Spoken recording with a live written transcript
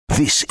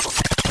This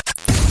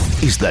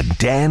is the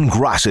Dan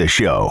Graca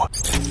Show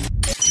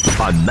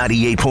on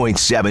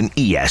 98.7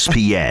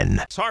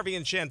 ESPN. It's Harvey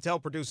and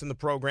Chantel producing the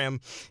program.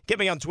 Get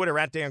me on Twitter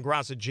at Dan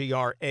Graca,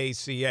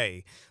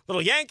 Graca.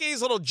 Little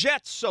Yankees, little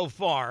Jets so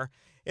far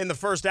in the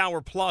first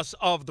hour plus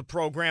of the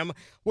program.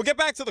 We'll get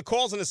back to the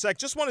calls in a sec.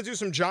 Just want to do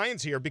some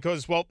Giants here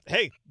because, well,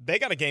 hey, they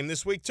got a game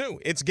this week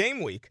too. It's game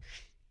week.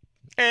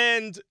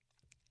 And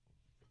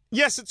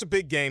yes, it's a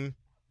big game.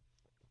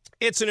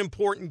 It's an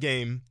important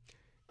game.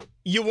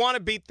 You want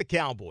to beat the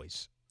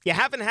Cowboys. You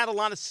haven't had a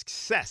lot of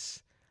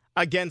success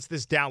against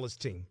this Dallas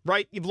team,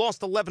 right? You've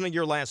lost 11 of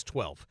your last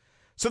 12.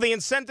 So the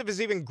incentive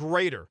is even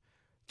greater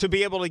to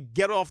be able to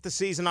get off the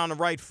season on the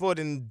right foot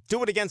and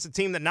do it against a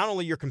team that not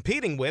only you're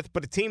competing with,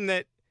 but a team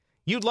that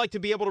you'd like to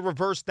be able to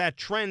reverse that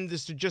trend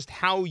as to just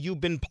how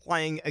you've been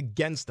playing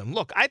against them.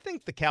 Look, I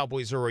think the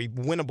Cowboys are a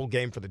winnable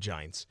game for the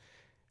Giants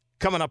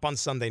coming up on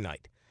Sunday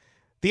night.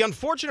 The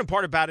unfortunate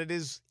part about it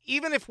is,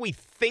 even if we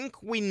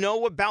think we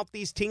know about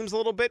these teams a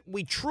little bit,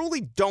 we truly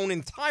don't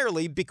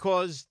entirely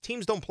because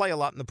teams don't play a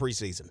lot in the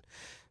preseason.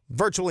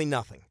 Virtually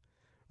nothing,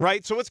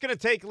 right? So it's going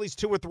to take at least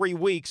 2 or 3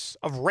 weeks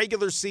of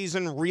regular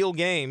season real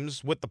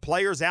games with the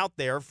players out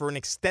there for an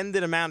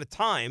extended amount of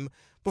time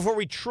before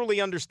we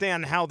truly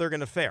understand how they're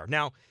going to fare.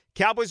 Now,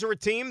 Cowboys are a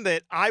team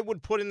that I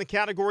would put in the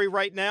category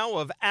right now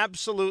of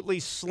absolutely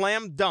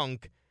slam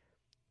dunk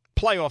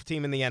playoff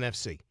team in the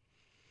NFC.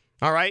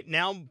 All right,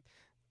 now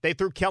they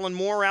threw Kellen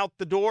Moore out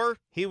the door.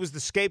 He was the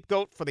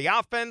scapegoat for the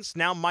offense.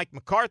 Now Mike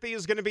McCarthy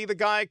is going to be the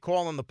guy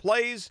calling the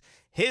plays,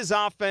 his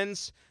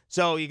offense.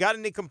 So you got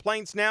any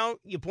complaints now?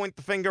 You point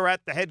the finger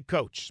at the head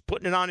coach,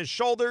 putting it on his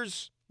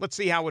shoulders. Let's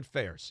see how it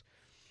fares.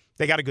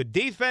 They got a good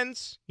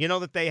defense. You know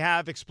that they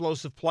have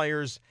explosive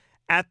players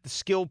at the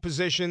skill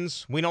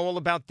positions. We know all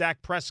about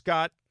Dak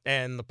Prescott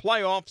and the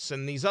playoffs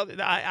and these other.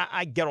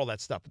 I get all that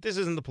stuff, but this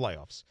isn't the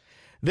playoffs.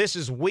 This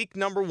is week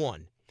number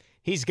 1.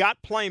 He's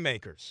got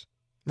playmakers,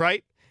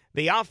 right?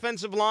 The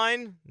offensive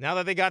line, now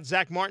that they got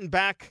Zach Martin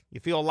back,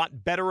 you feel a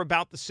lot better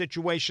about the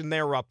situation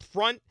there up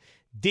front.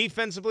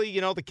 Defensively,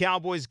 you know, the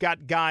Cowboys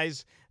got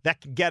guys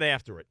that can get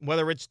after it,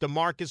 whether it's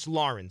DeMarcus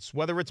Lawrence,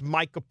 whether it's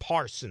Micah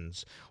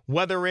Parsons,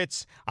 whether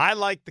it's, I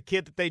like the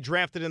kid that they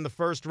drafted in the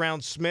first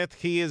round, Smith.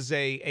 He is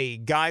a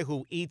guy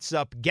who eats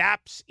up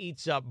gaps,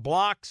 eats up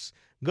blocks.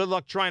 Good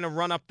luck trying to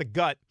run up the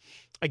gut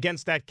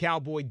against that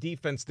Cowboy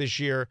defense this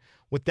year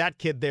with that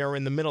kid there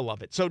in the middle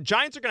of it. So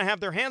Giants are going to have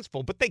their hands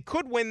full, but they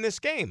could win this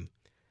game.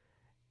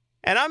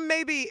 And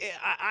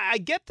I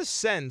get the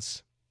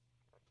sense,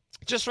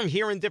 just from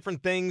hearing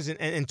different things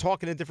and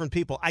talking to different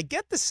people, I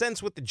get the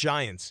sense with the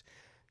Giants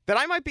that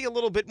I might be a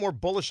little bit more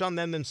bullish on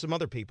them than some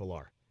other people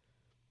are.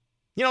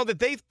 You know, that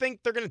they think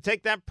they're going to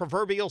take that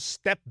proverbial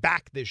step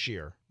back this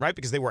year, right?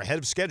 Because they were ahead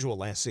of schedule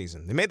last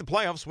season. They made the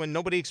playoffs when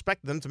nobody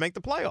expected them to make the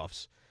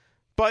playoffs.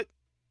 But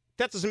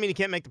that doesn't mean you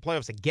can't make the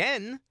playoffs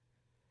again.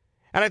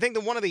 And I think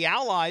that one of the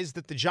allies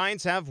that the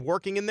Giants have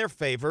working in their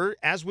favor,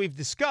 as we've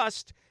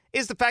discussed,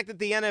 is the fact that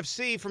the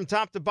NFC from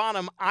top to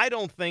bottom, I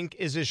don't think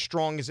is as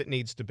strong as it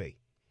needs to be.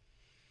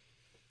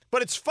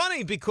 But it's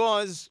funny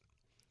because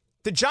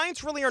the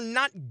Giants really are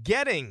not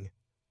getting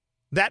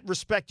that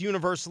respect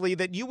universally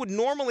that you would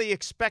normally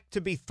expect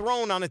to be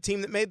thrown on a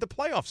team that made the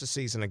playoffs a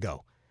season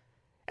ago.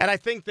 And I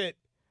think that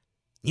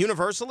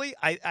universally,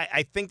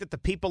 I think that the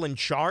people in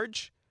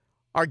charge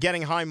are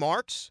getting high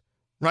marks,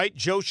 right?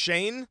 Joe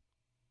Shane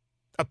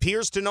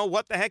appears to know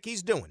what the heck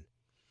he's doing.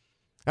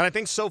 And I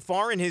think so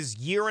far in his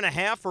year and a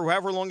half or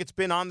however long it's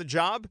been on the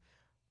job,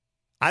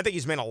 I think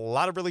he's made a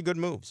lot of really good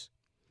moves.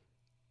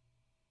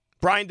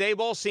 Brian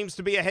Daboll seems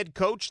to be a head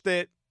coach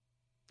that,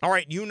 all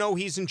right, you know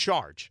he's in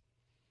charge.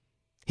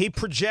 He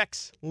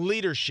projects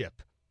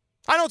leadership.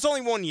 I know it's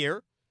only 1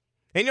 year,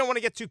 and you don't want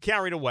to get too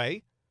carried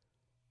away,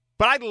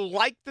 but I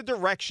like the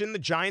direction the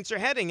Giants are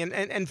heading.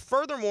 And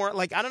furthermore,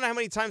 like, I don't know how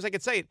many times I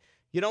could say it.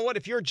 You know what?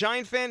 If you're a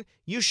Giant fan,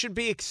 you should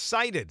be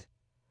excited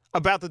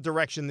about the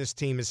direction this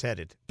team is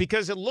headed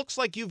because it looks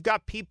like you've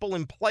got people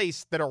in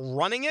place that are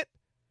running it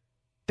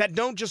that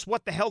know just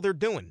what the hell they're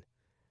doing.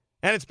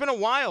 And it's been a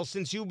while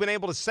since you've been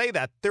able to say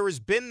that. There has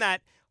been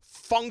that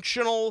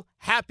functional,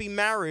 happy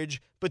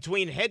marriage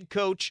between head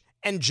coach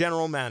and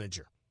general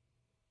manager.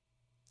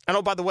 And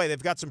oh, by the way,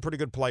 they've got some pretty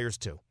good players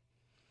too.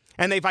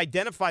 And they've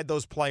identified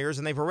those players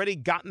and they've already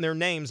gotten their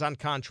names on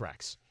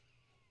contracts.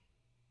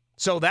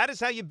 So that is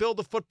how you build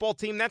a football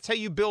team. That's how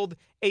you build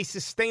a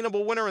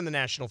sustainable winner in the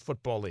National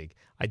Football League.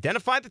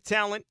 Identify the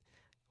talent,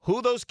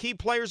 who those key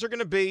players are going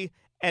to be,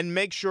 and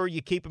make sure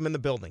you keep them in the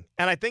building.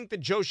 And I think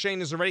that Joe Shane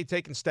has already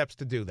taken steps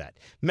to do that.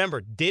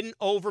 Remember, didn't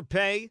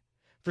overpay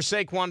for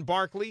Saquon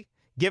Barkley,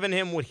 giving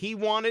him what he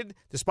wanted,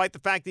 despite the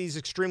fact that he's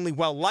extremely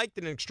well-liked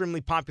and an extremely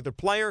popular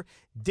player,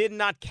 did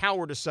not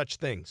cower to such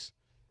things.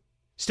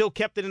 Still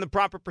kept it in the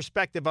proper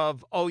perspective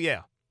of, oh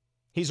yeah,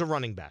 he's a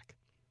running back.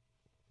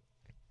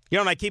 You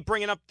know, and I keep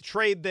bringing up the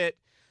trade that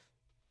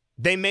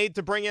they made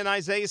to bring in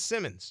Isaiah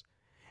Simmons.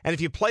 And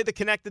if you play the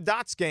connect the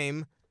dots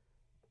game,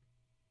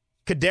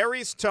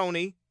 Kadarius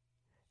Toney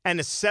and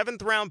a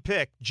 7th-round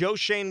pick, Joe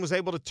Shane was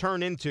able to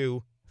turn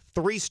into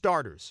 3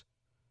 starters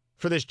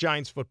for this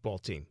Giants football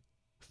team.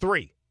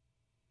 3.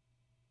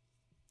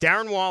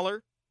 Darren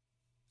Waller,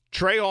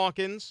 Trey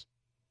Hawkins,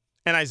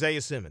 and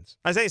Isaiah Simmons.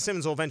 Isaiah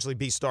Simmons will eventually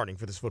be starting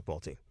for this football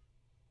team.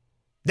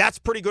 That's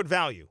pretty good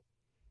value.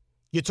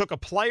 You took a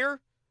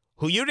player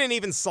who you didn't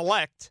even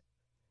select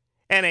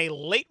and a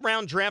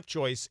late-round draft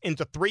choice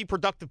into 3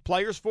 productive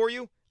players for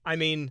you. I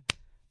mean,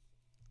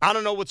 I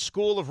don't know what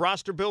school of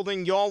roster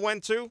building y'all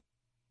went to,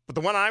 but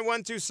the one I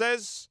went to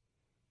says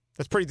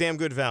that's pretty damn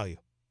good value.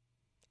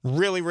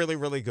 Really, really,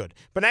 really good.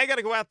 But now you got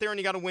to go out there and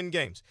you got to win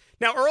games.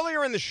 Now,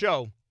 earlier in the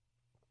show,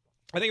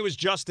 I think it was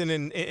Justin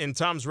in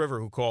Tom's River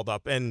who called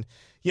up and,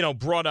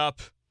 brought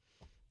up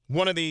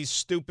one of these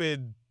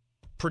stupid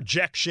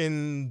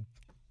projection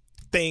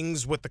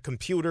things with the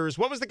computers.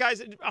 What was the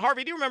guy's?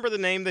 Harvey, do you remember the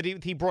name that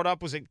he brought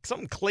up? Was it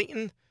something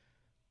Clayton?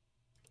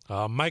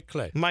 Mike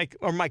Clay. Mike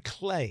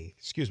Clay.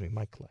 Excuse me,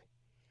 Mike Clay.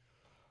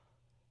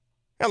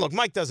 And look,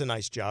 Mike does a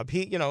nice job.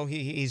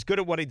 He's good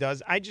at what he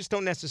does. I just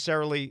don't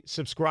necessarily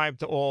subscribe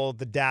to all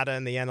the data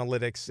and the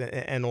analytics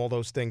and all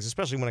those things,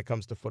 especially when it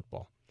comes to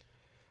football.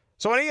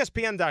 So on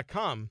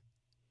ESPN.com,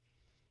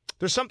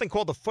 there's something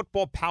called the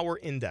Football Power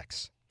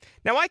Index.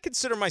 Now, I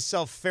consider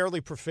myself fairly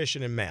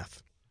proficient in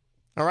math.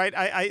 All right?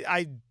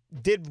 I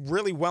did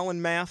really well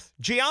in math.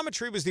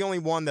 Geometry was the only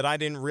one that I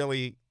didn't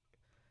really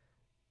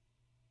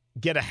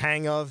get a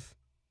hang of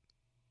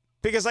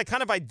because I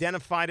kind of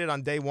identified it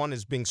on day one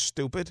as being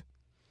stupid.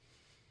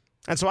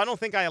 And so I don't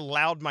think I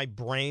allowed my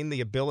brain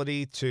the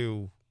ability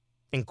to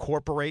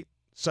incorporate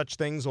such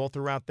things all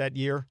throughout that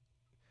year.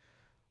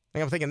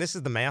 I'm thinking, this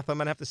is the math I'm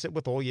going to have to sit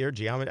with all year,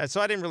 geometry. So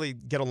I didn't really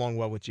get along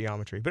well with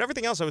geometry. But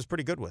everything else I was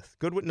pretty good with.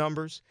 Good with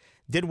numbers.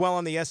 Did well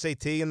on the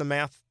SAT in the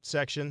math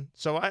section.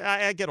 So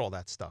I get all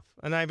that stuff.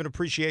 And I have an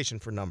appreciation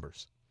for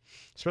numbers,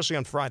 especially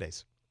on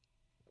Fridays.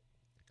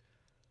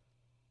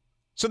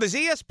 So there's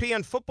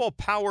ESPN Football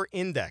Power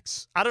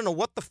Index. I don't know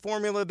what the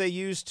formula they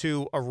use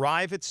to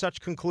arrive at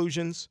such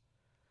conclusions.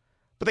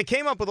 But they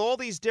came up with all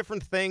these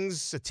different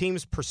things. A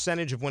team's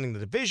percentage of winning the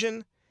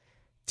division.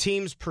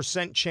 Team's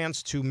percent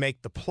chance to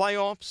make the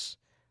playoffs,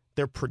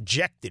 their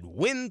projected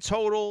win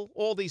total,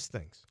 all these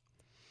things.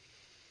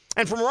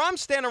 And from where I'm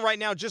standing right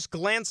now, just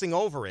glancing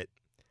over it,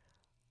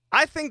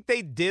 I think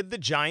they did the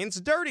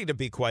Giants dirty, to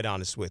be quite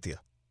honest with you.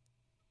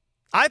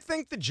 I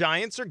think the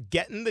Giants are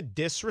getting the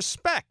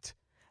disrespect,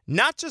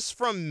 not just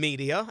from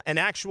media and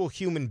actual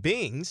human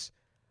beings,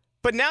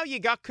 but now you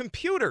got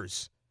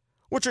computers,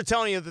 which are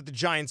telling you that the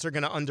Giants are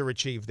going to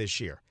underachieve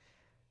this year.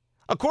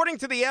 According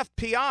to the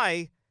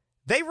FPI,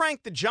 they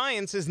ranked the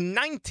Giants as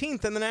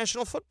 19th in the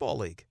National Football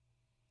League.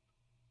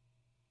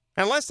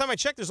 And last time I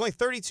checked, there's only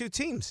 32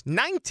 teams.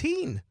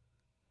 19.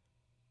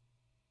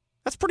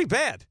 That's pretty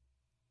bad.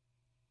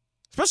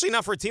 Especially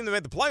not for a team that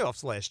made the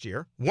playoffs last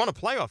year, won a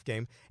playoff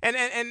game. And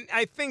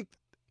I think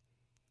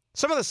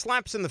some of the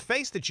slaps in the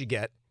face that you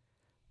get,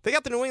 they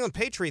got the New England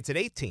Patriots at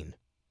 18,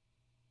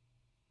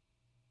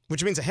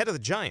 which means ahead of the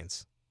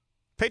Giants.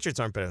 Patriots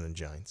aren't better than the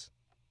Giants.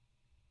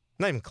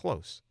 Not even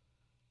close.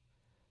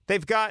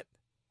 They've got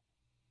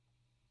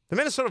the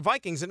Minnesota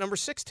Vikings at number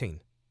 16.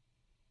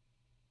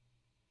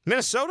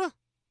 Minnesota?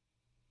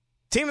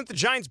 Team that the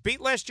Giants beat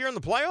last year in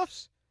the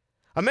playoffs?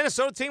 A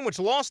Minnesota team which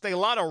lost a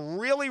lot of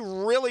really,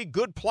 really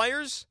good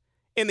players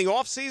in the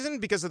offseason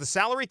because of the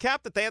salary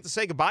cap that they had to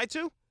say goodbye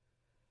to?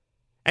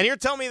 And you're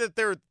telling me that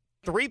they're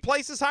 3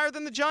 places higher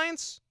than the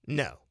Giants?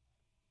 No.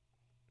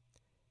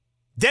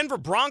 Denver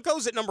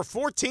Broncos at number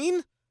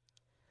 14?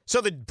 So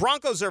the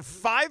Broncos are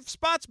 5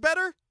 spots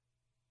better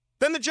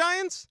than the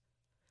Giants?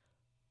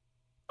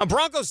 A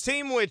Broncos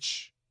team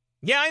which,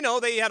 I know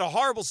they had a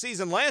horrible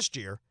season last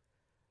year,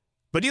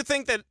 but do you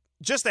think that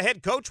just the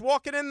head coach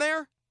walking in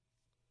there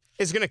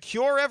is going to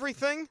cure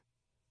everything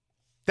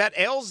that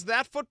ails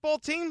that football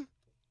team?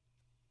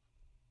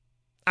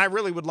 I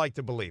really would like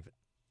to believe it.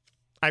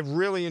 I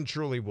really and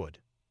truly would.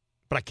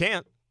 But I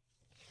can't.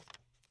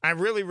 I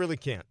really, really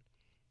can't.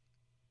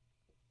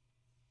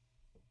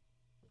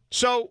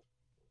 So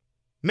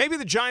maybe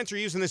the Giants are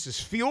using this as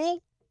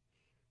fuel.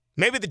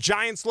 Maybe the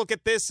Giants look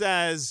at this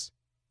as,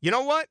 you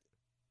know what?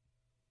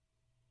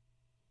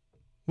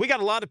 We got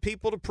a lot of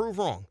people to prove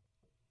wrong.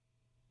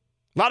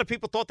 A lot of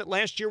people thought that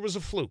last year was a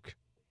fluke.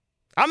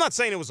 I'm not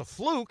saying it was a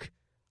fluke.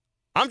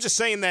 I'm just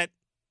saying that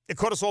it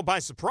caught us all by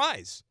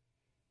surprise.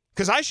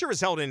 Because I sure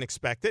as hell didn't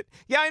expect it.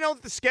 Yeah, I know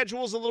that the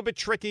schedule is a little bit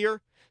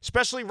trickier,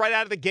 especially right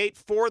out of the gate.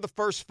 4 of the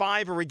first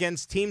 5 are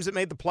against teams that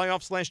made the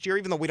playoffs last year,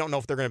 even though we don't know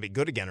if they're going to be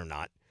good again or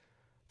not.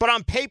 But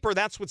on paper,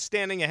 that's what's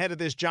standing ahead of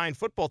this Giant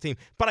football team.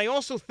 But I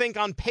also think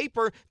on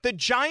paper, the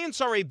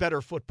Giants are a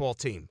better football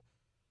team.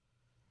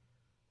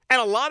 And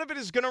a lot of it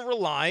is going to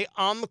rely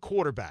on the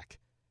quarterback.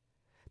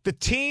 The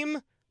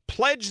team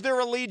pledged their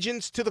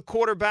allegiance to the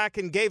quarterback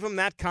and gave him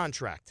that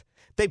contract.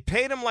 They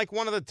paid him like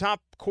one of the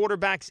top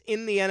quarterbacks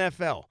in the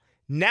NFL.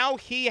 Now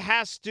he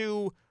has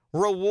to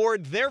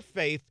reward their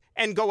faith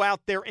and go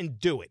out there and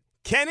do it.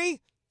 Can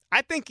he?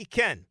 I think he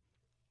can.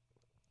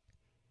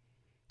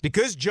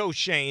 Because Joe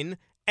Shane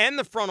and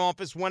the front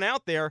office went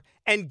out there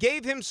and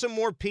gave him some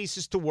more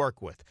pieces to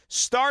work with,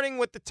 starting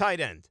with the tight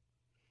end,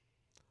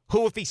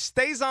 who, if he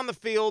stays on the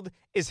field,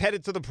 is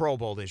headed to the Pro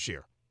Bowl this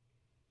year.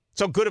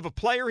 So good of a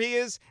player he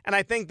is, and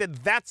I think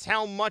that that's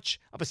how much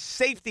of a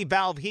safety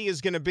valve he is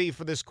going to be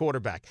for this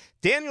quarterback.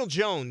 Daniel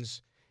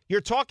Jones,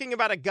 you're talking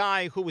about a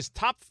guy who was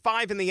top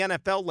 5 in the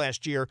NFL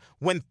last year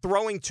when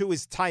throwing to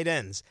his tight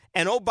ends.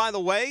 And oh, by the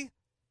way,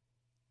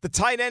 the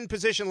tight end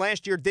position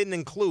last year didn't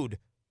include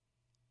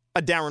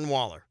a Darren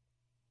Waller.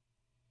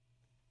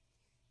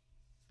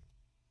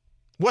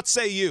 What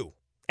say you?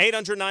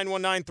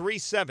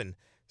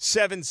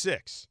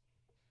 800-919-3776.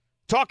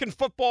 Talking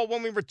football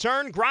when we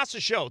return.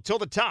 Graca Show till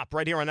the top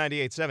right here on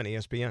 98.7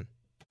 ESPN.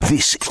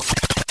 This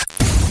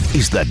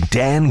is the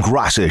Dan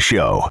Graca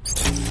Show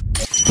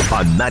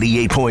on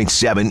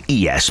 98.7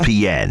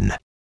 ESPN.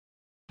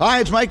 Hi,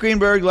 it's Mike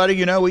Greenberg letting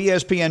you know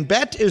ESPN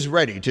Bet is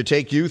ready to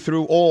take you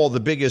through all the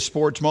biggest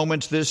sports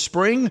moments this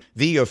spring.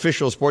 The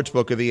official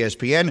sportsbook of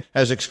ESPN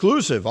has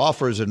exclusive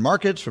offers and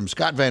markets from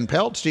Scott Van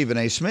Pelt, Stephen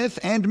A. Smith,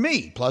 and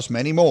me, plus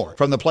many more.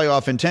 From the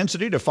playoff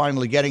intensity to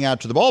finally getting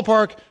out to the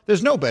ballpark,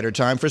 there's no better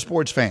time for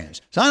sports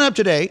fans. Sign up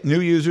today.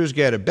 New users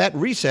get a bet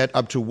reset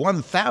up to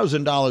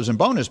 $1,000 in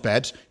bonus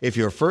bets if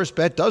your first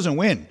bet doesn't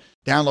win.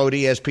 Download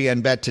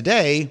ESPN Bet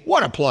today.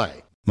 What a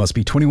play. Must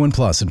be 21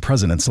 plus and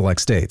present in select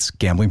states.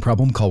 Gambling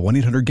problem? Call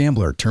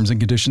 1-800-GAMBLER. Terms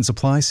and conditions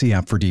apply. See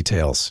app for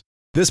details.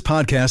 This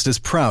podcast is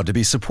proud to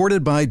be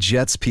supported by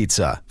Jets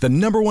Pizza, the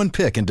 #1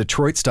 pick in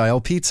Detroit-style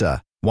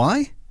pizza.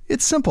 Why?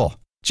 It's simple.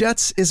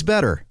 Jets is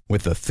better.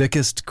 With the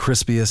thickest,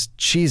 crispiest,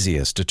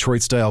 cheesiest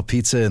Detroit-style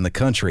pizza in the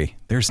country,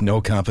 there's no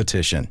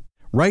competition.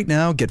 Right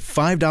now, get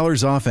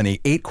 $5 off any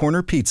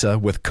 8-corner pizza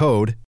with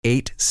code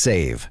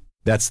 8SAVE.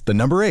 That's the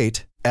number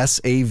 8,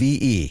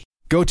 SAVE.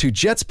 Go to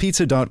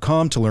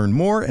jetspizza.com to learn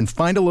more and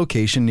find a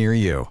location near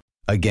you.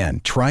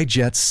 Again, try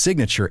Jet's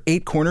signature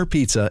 8-corner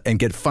pizza and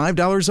get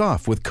 $5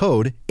 off with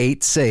code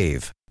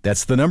 8SAVE.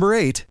 That's the number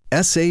 8,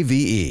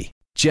 SAVE.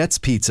 Jet's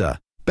Pizza.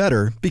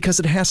 Better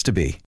because it has to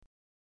be.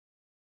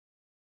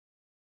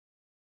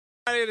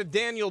 To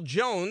Daniel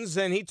Jones,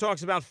 and he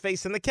talks about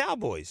facing the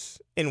Cowboys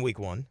in Week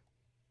 1.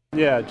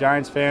 Yeah,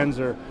 Giants fans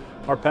are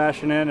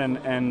passionate,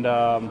 and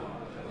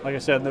like I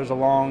said, there's a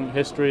long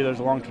history, there's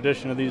a long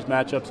tradition of these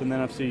matchups in the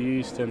NFC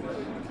East, and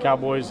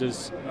Cowboys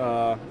is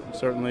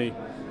certainly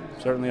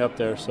up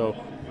there. So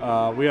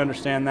we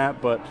understand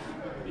that, but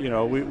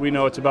we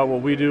know it's about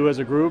what we do as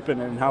a group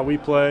and how we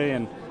play,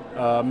 and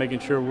making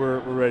sure we're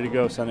ready to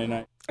go Sunday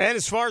night. And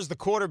as far as the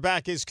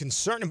quarterback is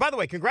concerned, and by the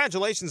way,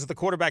 congratulations to the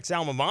quarterback's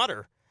alma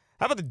mater.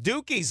 How about the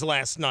Dukies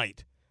last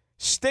night?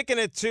 Sticking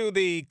it to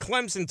the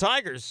Clemson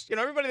Tigers.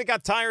 Everybody that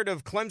got tired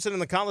of Clemson in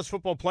the college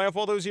football playoff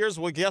all those years,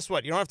 well, guess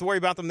what? You don't have to worry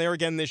about them there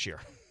again this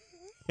year.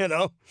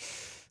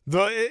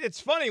 It's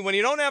funny. When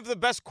you don't have the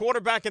best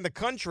quarterback in the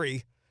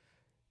country,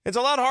 it's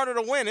a lot harder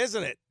to win,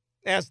 isn't it?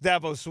 Asked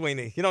Dabo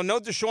Sweeney. No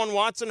Deshaun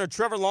Watson or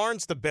Trevor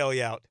Lawrence to bail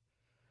you out.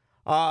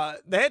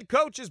 The head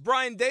coach is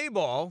Brian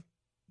Daboll.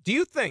 Do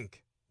you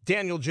think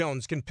Daniel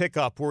Jones can pick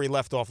up where he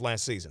left off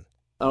last season?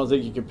 I don't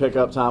think you can pick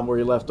up, Tom, where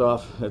you left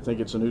off. I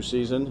think it's a new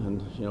season,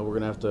 and we're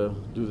going to have to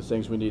do the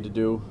things we need to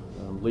do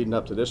leading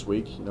up to this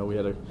week.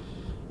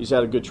 He's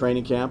had a good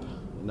training camp,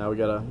 and now we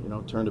got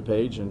to turn the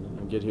page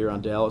and get here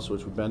on Dallas,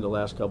 which we've been the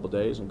last couple of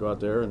days, and go out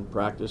there and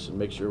practice and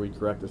make sure we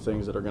correct the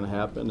things that are going to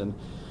happen, and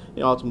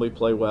ultimately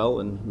play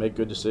well and make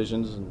good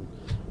decisions and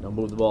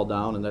move the ball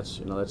down, and that's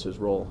his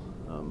role.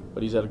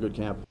 But he's had a good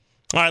camp.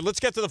 All right, let's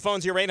get to the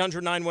phones here,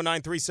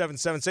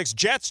 800-919-3776.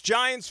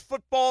 Jets-Giants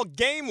football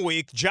game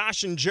week.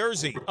 Josh in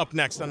Jersey up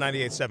next on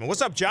 98.7.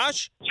 What's up,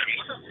 Josh?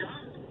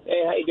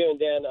 Hey, how you doing,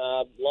 Dan?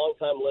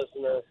 Long-time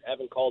listener.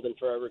 Haven't called in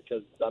forever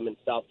because I'm in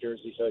South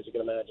Jersey, so as you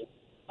can imagine.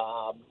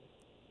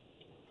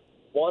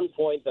 One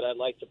point that I'd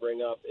like to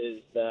bring up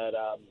is that,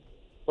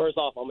 first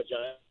off, I'm a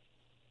Giant.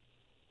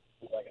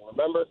 As I can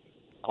remember.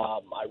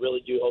 I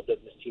really do hope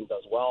that this team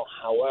does well.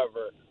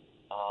 However,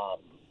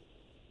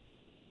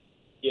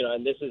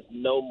 and this is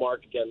no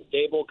mark against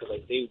Dable because I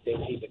do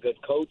think he's a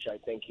good coach. I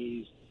think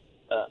he's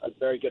a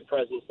very good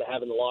presence to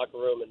have in the locker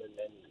room and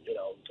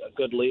a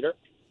good leader.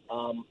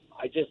 I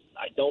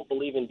don't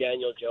believe in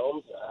Daniel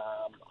Jones.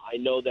 I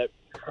know that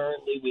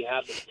currently we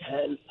have the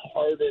 10th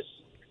hardest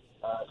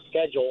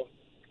schedule,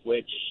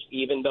 which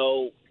even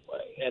though,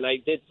 and I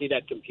did see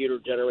that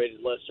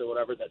computer-generated list or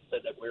whatever that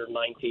said that we're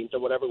 19th or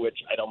whatever,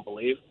 which I don't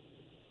believe.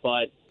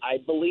 But I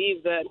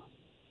believe that,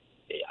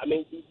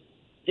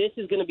 this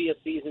is going to be a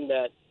season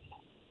that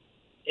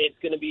it's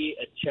going to be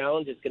a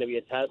challenge. It's going to be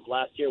a test.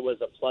 Last year was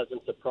a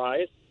pleasant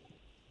surprise.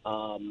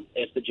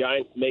 If the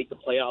Giants make the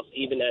playoffs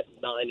even at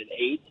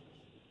 9-8,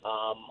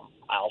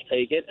 I'll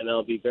take it, and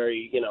I'll be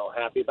very,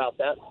 happy about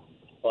that.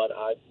 But,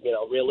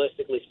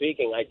 realistically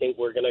speaking, I think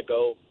we're going to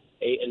go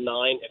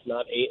 8-9, if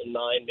not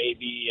 8-9,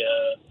 maybe,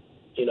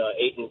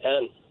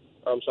 8-10.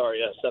 Or I'm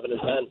sorry,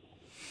 7-10.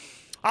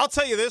 I'll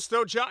tell you this,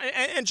 though, Josh,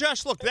 and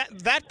Josh, look,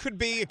 that could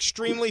be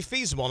extremely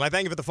feasible, and I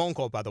thank you for the phone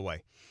call, by the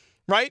way,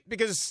 right?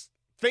 Because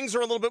things are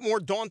a little bit more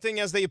daunting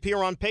as they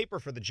appear on paper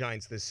for the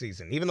Giants this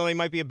season. Even though they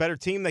might be a better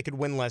team, they could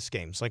win less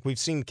games. Like, we've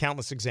seen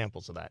countless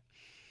examples of that.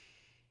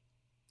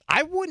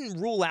 I wouldn't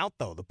rule out,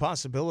 though, the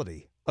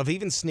possibility of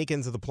even sneaking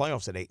into the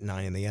playoffs at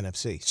 8-9 in the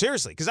NFC.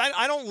 Seriously, because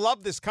I don't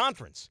love this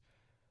conference.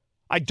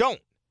 I don't.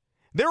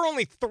 There are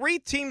only 3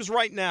 teams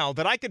right now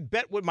that I could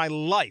bet with my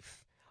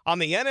life on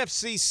the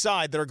NFC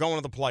side that are going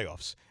to the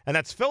playoffs. And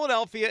that's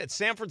Philadelphia, it's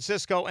San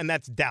Francisco, and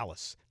that's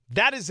Dallas.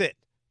 That is it.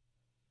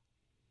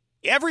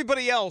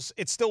 Everybody else,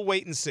 it's still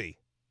wait and see.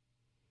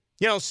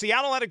 You know,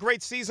 Seattle had a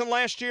great season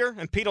last year,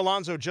 and Pete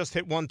Alonso just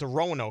hit one to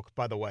Roanoke,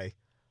 by the way,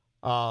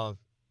 out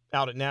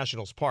at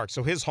Nationals Park.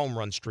 So his home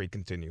run streak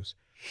continues.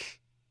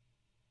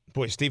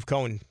 Boy, Steve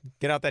Cohen,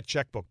 get out that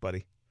checkbook,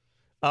 buddy.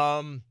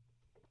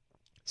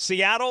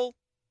 Seattle,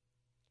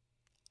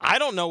 I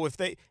don't know if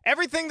they –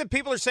 everything that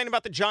people are saying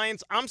about the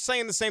Giants, I'm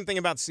saying the same thing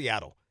about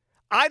Seattle.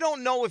 I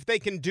don't know if they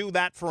can do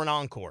that for an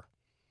encore.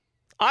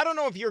 I don't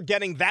know if you're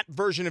getting that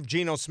version of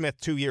Geno Smith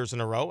 2 years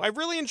in a row. I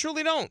really and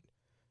truly don't.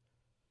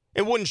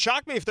 It wouldn't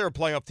shock me if they're a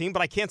playoff team,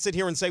 but I can't sit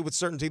here and say with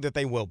certainty that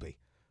they will be,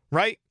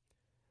 right?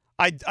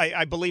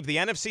 I believe the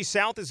NFC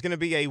South is going to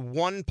be a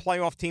one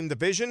playoff team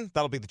division.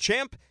 That'll be the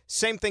champ.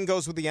 Same thing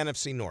goes with the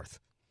NFC North.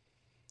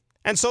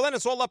 And so then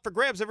it's all up for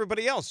grabs,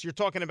 everybody else. You're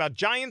talking about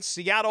Giants,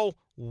 Seattle,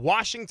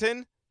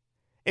 Washington.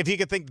 If you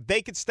could think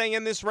they could stay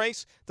in this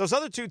race. Those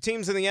other 2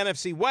 teams in the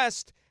NFC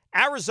West,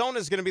 Arizona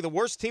is going to be the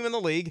worst team in the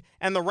league,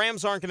 and the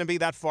Rams aren't going to be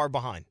that far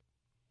behind.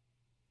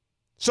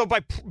 So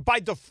by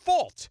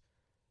default,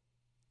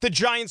 the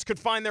Giants could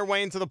find their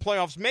way into the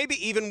playoffs, maybe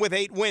even with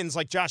 8 wins,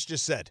 like Josh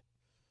just said.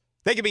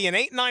 They could be an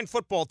 8-9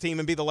 football team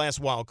and be the last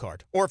wild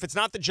card. Or if it's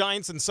not the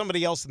Giants, then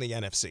somebody else in the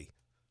NFC.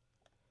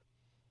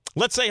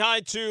 Let's say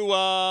hi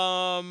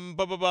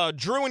to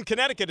Drew in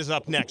Connecticut is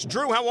up next.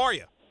 Drew, how are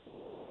you?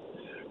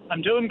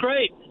 I'm doing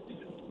great.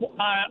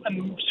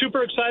 I'm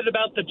super excited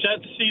about the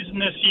Jets season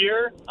this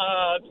year.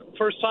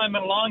 First time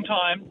in a long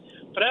time.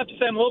 But I have to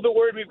say I'm a little bit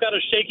worried we've got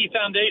a shaky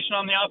foundation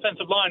on the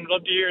offensive line. I'd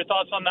love to hear your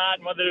thoughts on that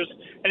and whether there's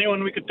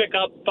anyone we could pick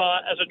up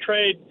as a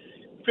trade.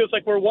 It feels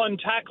like we're one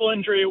tackle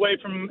injury away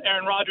from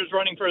Aaron Rodgers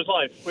running for his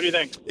life. What do you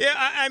think? Yeah,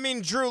 I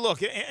mean, Drew,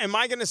 look, am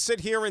I going to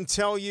sit here and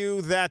tell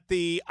you that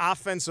the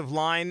offensive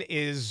line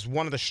is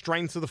one of the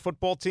strengths of the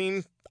football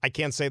team? I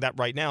can't say that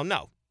right now.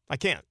 No, I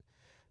can't.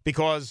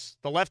 Because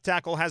the left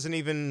tackle hasn't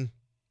even,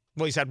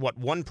 well, he's had,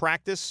 one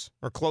practice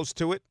or close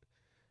to it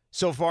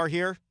so far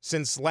here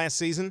since last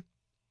season.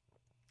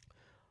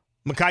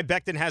 Mekhi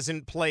Becton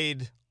hasn't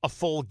played a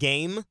full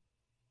game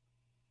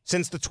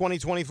since the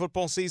 2020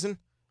 football season.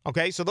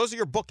 Okay, so those are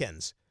your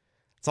bookends.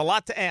 It's a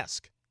lot to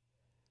ask.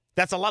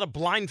 That's a lot of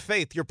blind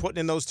faith you're putting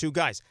in those 2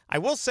 guys. I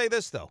will say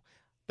this, though.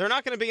 They're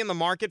not going to be in the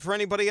market for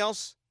anybody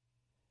else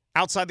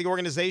outside the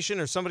organization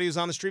or somebody who's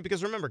on the street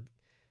because, remember,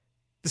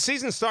 the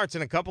season starts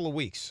in a couple of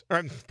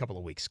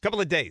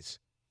days.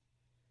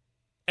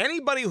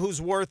 Anybody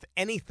who's worth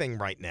anything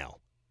right now,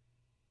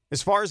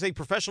 as far as a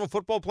professional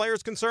football player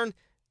is concerned,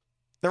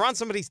 they're on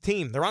somebody's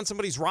team. They're on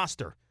somebody's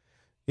roster.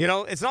 You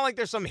know, it's not like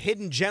there's some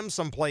hidden gem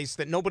someplace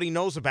that nobody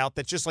knows about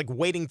that's just like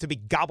waiting to be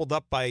gobbled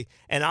up by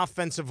an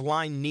offensive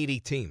line needy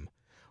team.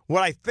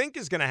 What I think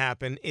is going to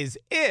happen is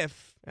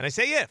if, and I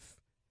say if,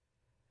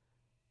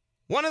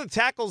 one of the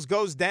tackles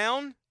goes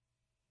down,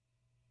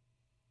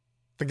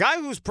 the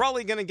guy who's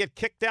probably going to get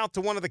kicked out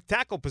to one of the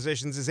tackle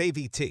positions is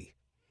AVT.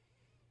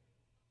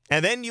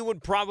 And then you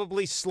would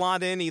probably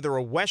slot in either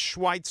a Wes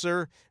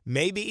Schweitzer,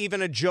 maybe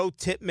even a Joe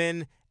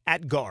Tippmann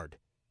at guard.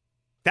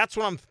 That's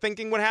what I'm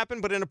thinking would happen,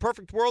 but in a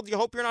perfect world, you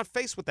hope you're not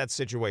faced with that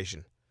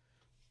situation.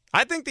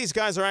 I think these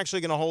guys are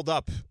actually going to hold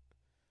up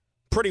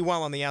pretty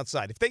well on the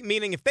outside.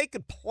 Meaning if they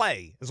could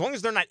play, as long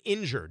as they're not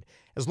injured,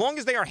 as long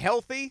as they are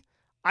healthy,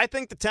 I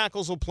think the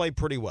tackles will play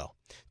pretty well.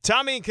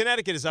 Tommy in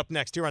Connecticut is up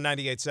next here on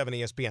 98.7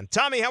 ESPN.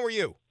 Tommy, how are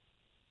you?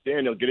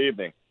 Daniel, good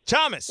evening.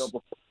 Thomas.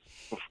 So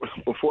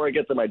before I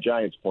get to my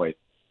Giants point,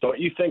 don't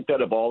you think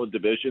that of all the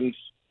divisions,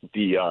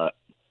 the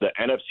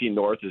NFC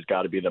North has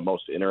got to be the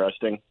most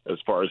interesting as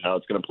far as how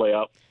it's going to play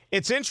out?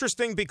 It's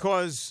interesting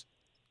because,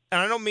 and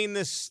I don't mean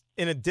this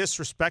in a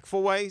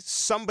disrespectful way,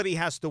 somebody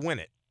has to win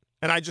it,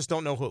 and I just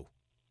don't know who.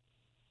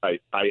 I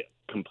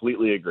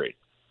completely agree.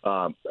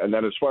 And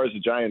then as far as the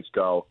Giants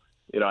go,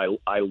 you know,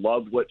 I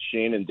love what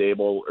Shane and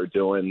Dable are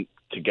doing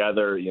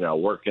together, you know,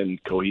 working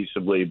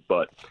cohesively.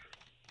 But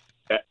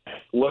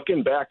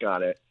looking back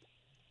on it,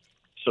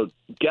 so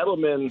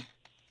Gettleman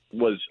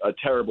was a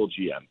terrible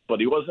GM, but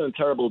he wasn't a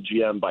terrible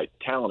GM by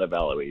talent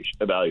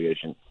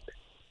evaluation.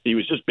 He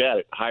was just bad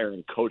at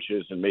hiring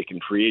coaches and making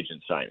free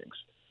agent signings.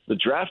 The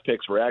draft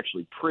picks were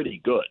actually pretty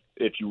good.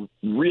 If you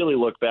really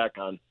look back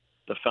on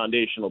the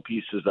foundational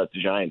pieces that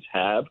the Giants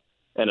have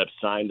and have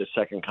signed to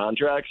second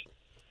contracts,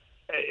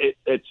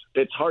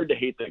 it's hard to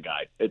hate the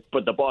guy.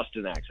 But the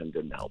Boston accent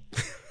didn't help.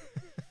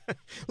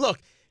 Look,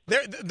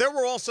 there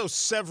were also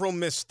several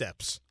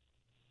missteps.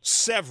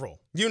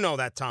 Several. You know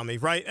that, Tommy,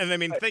 right? And I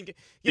mean,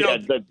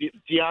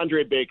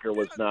 DeAndre Baker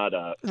was not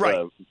a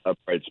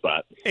bright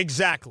spot.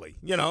 Exactly.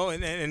 You know,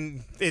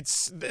 and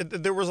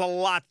there was a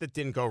lot that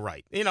didn't go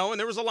right. You know, and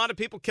there was a lot of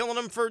people killing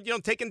him for,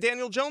 taking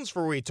Daniel Jones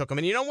for where he took him.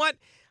 And you know what?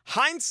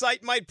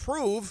 Hindsight might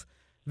prove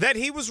that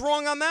he was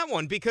wrong on that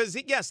one because,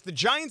 yes, the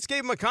Giants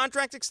gave him a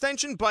contract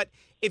extension, but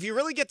if you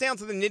really get down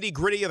to the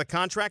nitty-gritty of the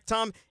contract,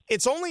 Tom,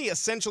 it's only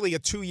essentially a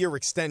 2-year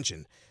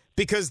extension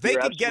because they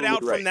could get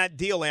out from that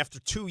deal after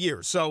 2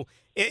 years. So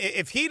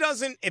if he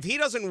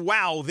doesn't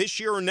wow this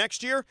year or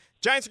next year,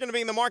 Giants are going to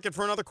be in the market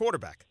for another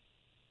quarterback.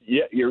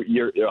 Yeah, you're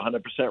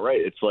 100% right.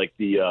 It's like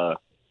the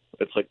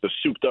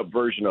souped-up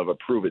version of a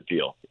prove-it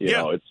deal. You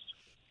know,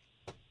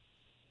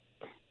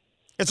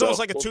 it's almost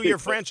like a 2-year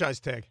franchise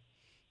tag.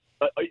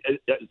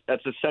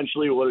 That's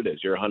essentially what it is.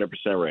 You're 100%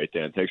 right,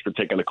 Dan. Thanks for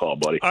taking the call,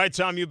 buddy. All right,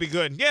 Tom, you be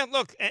good. Yeah,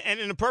 look, and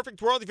in a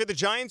perfect world, if you're the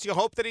Giants, you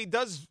hope that he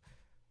does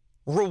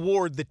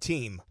reward the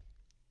team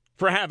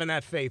for having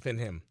that faith in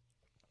him.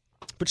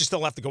 But you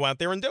still have to go out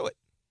there and do it.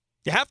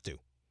 You have to.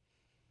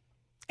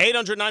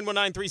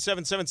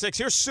 800-919-3776.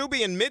 Here's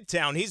Subi in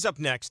Midtown. He's up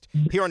next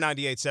here on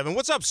 98.7.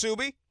 What's up,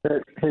 Subi?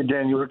 Hey,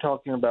 Dan, you were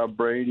talking about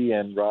Brady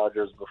and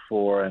Rodgers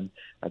before, and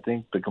I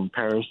think the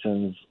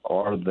comparisons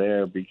are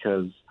there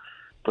because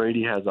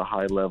Brady has a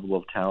high level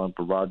of talent,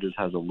 but Rodgers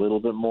has a little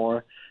bit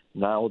more.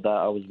 Now that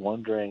I was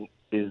wondering,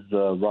 is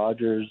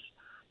Rodgers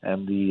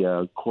and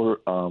the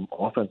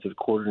offensive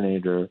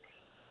coordinator,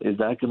 is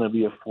that going to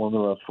be a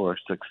formula for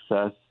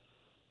success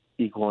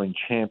equaling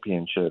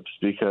championships?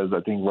 Because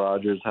I think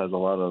Rodgers has a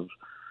lot of,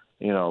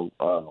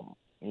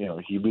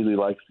 he really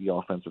likes the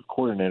offensive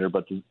coordinator,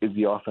 but is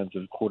the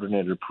offensive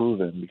coordinator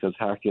proven? Because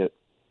Hackett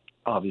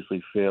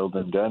obviously failed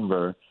in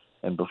Denver,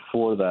 and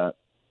before that,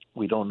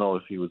 we don't know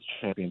if he was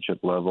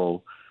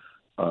championship-level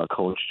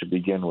coach to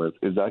begin with.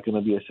 Is that going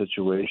to be a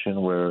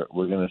situation where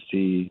we're going to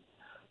see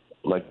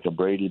like a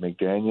Brady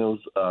McDaniels,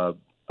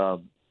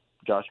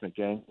 Josh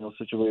McDaniels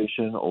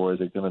situation, or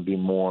is it going to be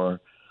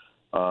more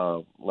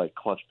like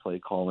clutch play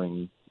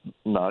calling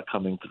not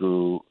coming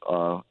through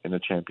in a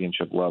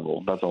championship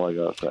level? That's all I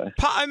got to say.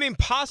 I mean,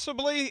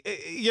 possibly.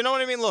 You know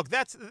what I mean? Look,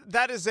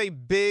 that is a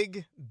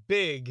big,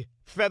 big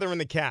feather in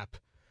the cap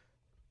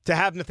to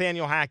have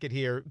Nathaniel Hackett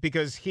here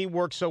because he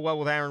works so well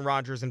with Aaron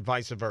Rodgers and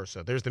vice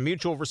versa. There's the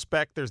mutual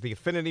respect, there's the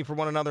affinity for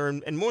one another,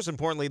 and most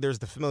importantly, there's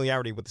the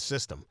familiarity with the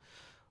system.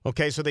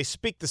 Okay, so they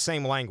speak the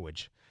same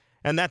language,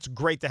 and that's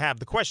great to have.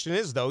 The question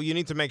is, though, you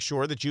need to make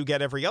sure that you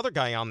get every other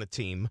guy on the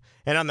team,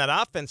 and on that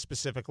offense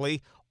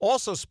specifically,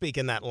 also speak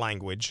in that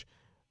language,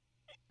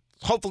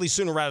 hopefully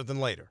sooner rather than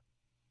later.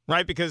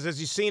 Right, because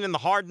as you've seen in the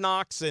hard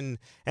knocks and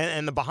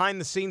the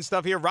behind-the-scenes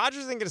stuff here,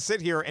 Rodgers isn't going to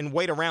sit here and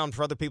wait around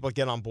for other people to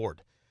get on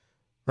board.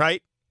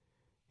 Right?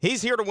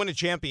 He's here to win a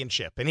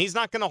championship, and he's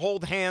not going to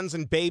hold hands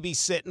and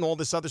babysit and all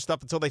this other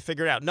stuff until they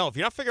figure it out. No, if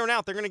you're not figuring it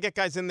out, they're going to get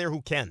guys in there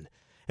who can.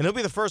 And he'll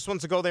be the first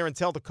ones to go there and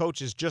tell the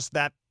coaches just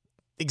that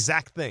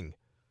exact thing.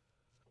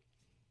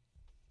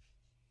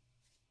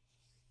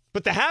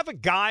 But to have a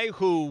guy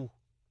who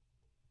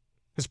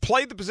has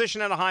played the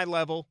position at a high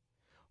level,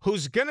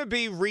 who's going to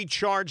be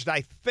recharged,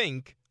 I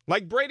think,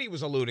 like Brady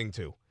was alluding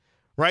to,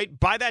 right,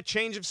 by that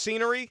change of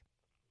scenery,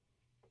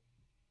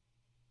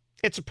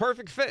 it's a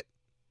perfect fit.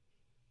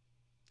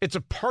 It's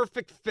a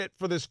perfect fit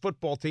for this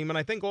football team, and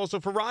I think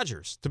also for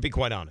Rodgers, to be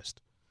quite honest.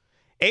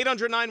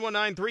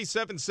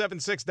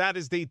 800-919-3776, that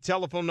is the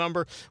telephone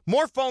number.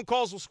 More phone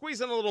calls. We'll squeeze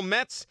in a little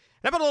Mets.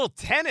 How about a little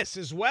tennis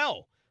as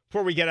well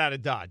before we get out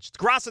of Dodge? It's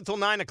Graca until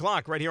 9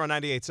 o'clock right here on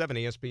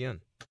 98.7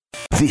 ESPN.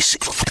 This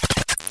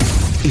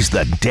is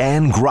the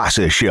Dan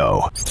Graca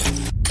Show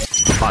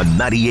on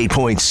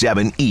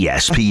 98.7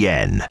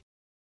 ESPN.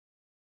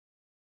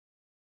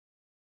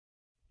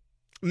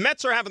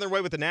 Mets are having their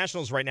way with the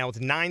Nationals right now. It's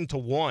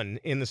 9-1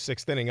 in the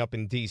sixth inning up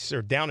in D.C.,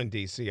 or down in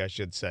D.C., I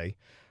should say.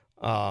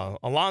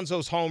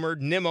 Alonso's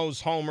homered,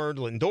 Nimmo's homered,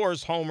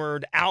 Lindor's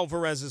homered,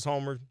 Alvarez is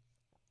homered.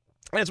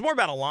 And it's more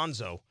about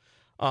Alonso,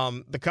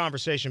 the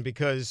conversation,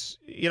 because,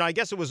 I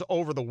guess it was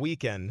over the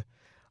weekend.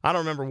 I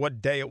don't remember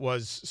what day it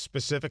was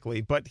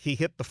specifically, but he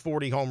hit the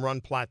 40 home run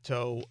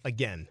plateau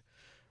again,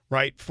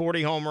 right?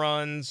 40 home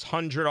runs,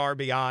 100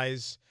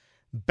 RBIs,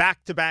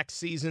 back-to-back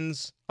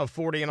seasons of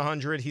 40 and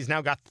 100. He's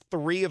now got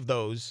 3 of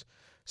those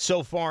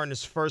so far in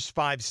his first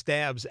 5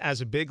 stabs as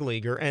a big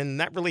leaguer, and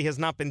that really has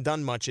not been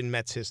done much in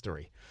Mets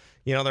history.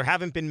 There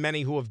haven't been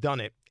many who have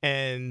done it.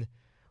 And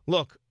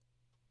look,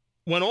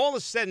 when all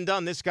is said and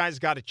done, this guy's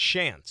got a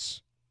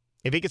chance.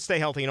 If he could stay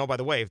healthy, by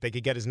the way, if they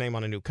could get his name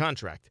on a new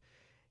contract,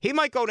 he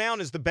might go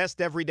down as the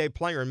best everyday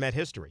player in Met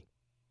history.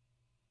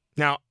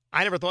 Now,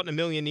 I never thought in a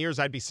million years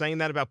I'd be saying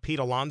that about Pete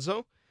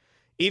Alonso.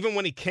 Even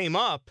when he came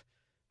up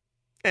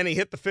and he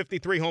hit the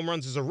 53 home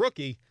runs as a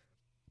rookie,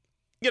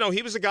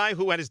 he was a guy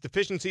who had his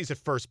deficiencies at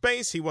first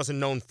base. He wasn't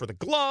known for the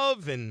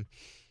glove, and,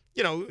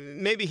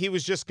 maybe he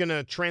was just going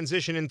to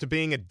transition into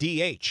being a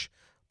DH,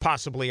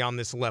 possibly on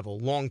this level,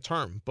 long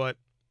term. But,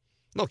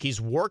 look, he's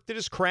worked at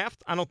his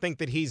craft. I don't think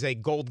that he's a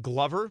gold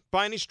glover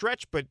by any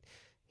stretch, but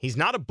he's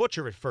not a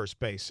butcher at first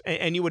base,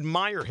 and you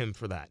admire him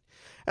for that.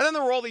 And then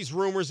there were all these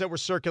rumors that were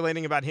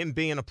circulating about him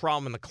being a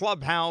problem in the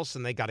clubhouse,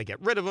 and they got to get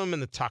rid of him,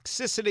 and the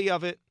toxicity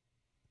of it.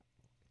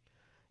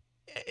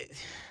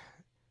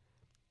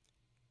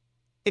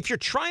 If you're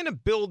trying to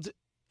build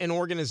an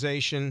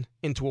organization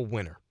into a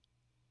winner,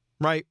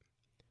 right,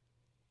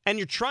 and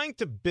you're trying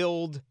to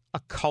build a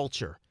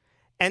culture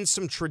and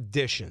some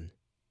tradition,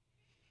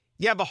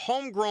 you have a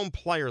homegrown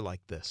player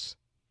like this.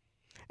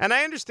 And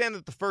I understand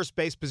that the first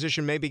base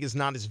position maybe is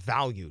not as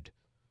valued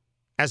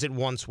as it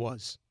once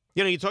was.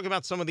 You know, you talk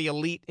about some of the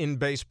elite in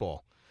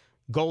baseball,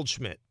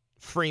 Goldschmidt,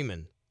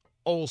 Freeman,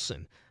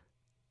 Olsen.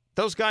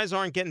 Those guys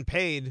aren't getting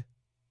paid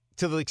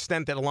to the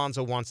extent that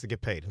Alonso wants to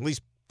get paid. At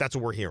least that's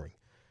what we're hearing.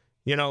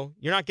 You know,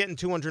 you're not getting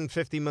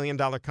 $250 million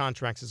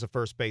contracts as a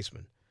first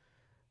baseman.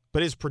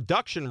 But his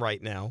production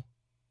right now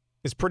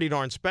is pretty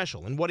darn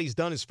special. And what he's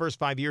done his first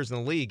 5 years in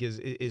the league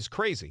is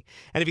crazy.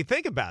 And if you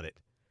think about it,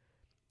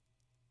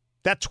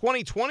 that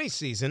 2020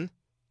 season,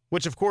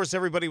 which of course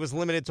everybody was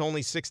limited to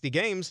only 60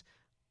 games,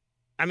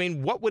 I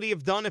mean, what would he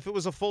have done if it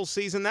was a full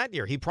season that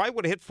year? He probably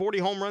would have hit 40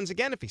 home runs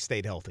again if he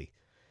stayed healthy.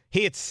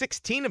 He hit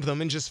 16 of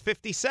them in just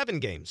 57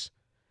 games.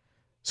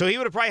 So he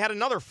would have probably had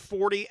another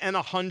 40 and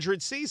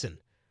 100 season.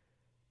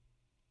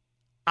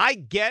 I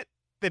get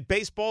that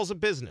baseball's a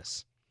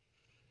business.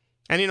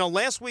 And, you know,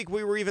 last week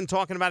we were even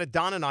talking about it,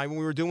 Don and I, when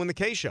we were doing the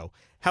K Show,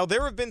 how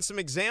there have been some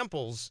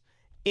examples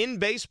in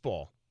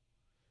baseball,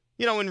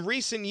 you know, in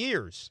recent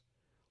years,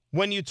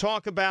 when you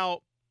talk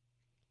about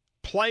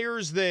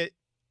players that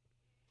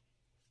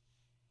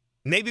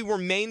maybe were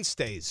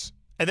mainstays,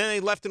 and then they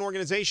left an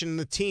organization and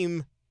the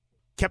team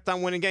kept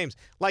on winning games.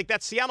 Like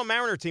that Seattle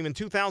Mariner team in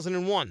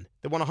 2001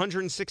 that won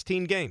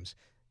 116 games.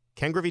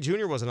 Ken Griffey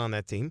Jr. wasn't on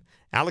that team.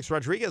 Alex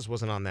Rodriguez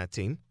wasn't on that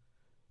team,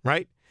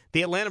 right?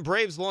 The Atlanta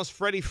Braves lost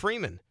Freddie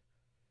Freeman.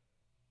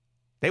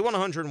 They won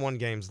 101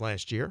 games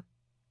last year,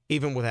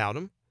 even without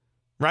him,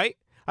 right?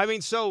 I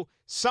mean, so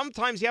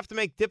sometimes you have to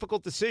make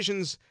difficult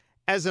decisions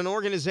as an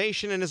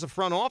organization and as a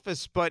front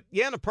office. But,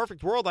 yeah, in a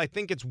perfect world, I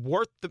think it's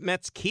worth the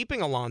Mets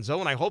keeping Alonso,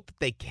 and I hope that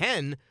they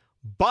can.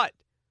 But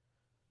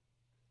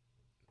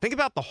think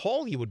about the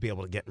haul you would be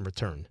able to get in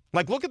return.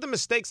 Like, look at the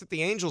mistakes that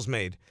the Angels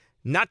made,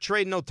 not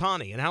trading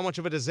Ohtani, and how much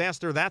of a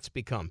disaster that's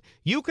become.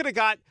 You could have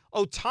got –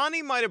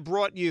 Ohtani might have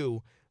brought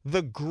you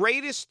the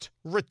greatest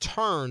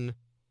return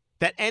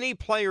that any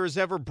player has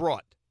ever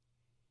brought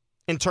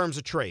in terms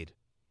of trade.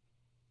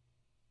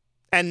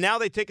 And now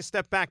they take a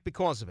step back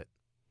because of it.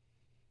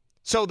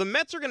 So the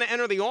Mets are going to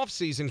enter the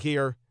offseason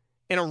here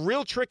in a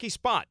real tricky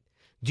spot.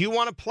 Do you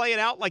want to play it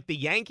out like the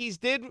Yankees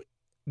did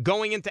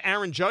going into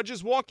Aaron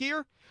Judge's walk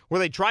year, where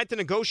they tried to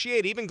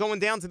negotiate even going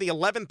down to the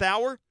 11th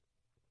hour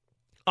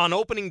on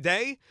opening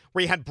day,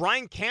 where you had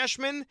Brian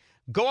Cashman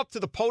go up to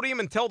the podium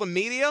and tell the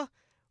media,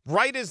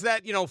 right as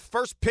that, you know,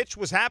 first pitch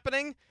was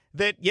happening,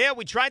 that, yeah,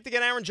 we tried to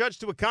get Aaron Judge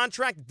to a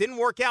contract. It didn't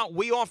work out.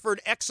 We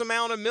offered X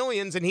amount of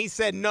millions, and he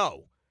said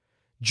no.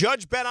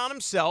 Judge bet on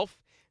himself.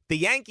 The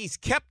Yankees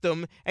kept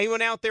him, and he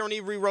went out there and he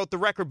rewrote the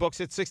record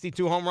books at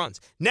 62 home runs.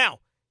 Now,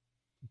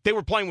 they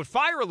were playing with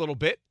fire a little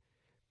bit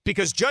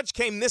because Judge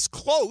came this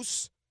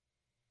close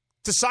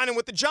to signing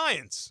with the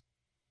Giants.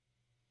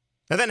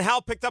 And then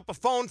Hal picked up a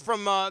phone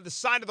from the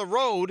side of the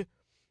road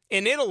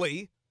in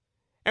Italy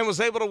and was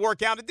able to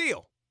work out a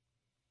deal.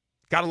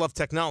 Gotta love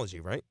technology,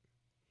 right?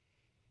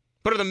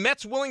 But are the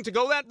Mets willing to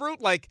go that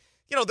route? Like,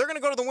 you know, they're going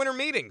to go to the winter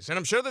meetings, and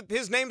I'm sure that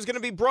his name's going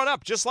to be brought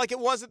up just like it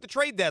was at the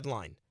trade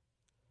deadline.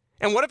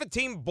 And what if a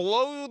team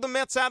blow the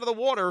Mets out of the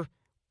water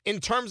in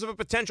terms of a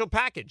potential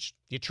package?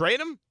 You trade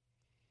him?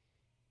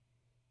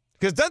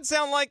 Because it doesn't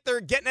sound like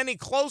they're getting any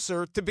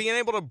closer to being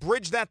able to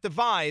bridge that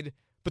divide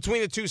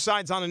between the two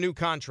sides on a new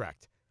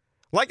contract.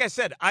 Like I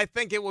said, I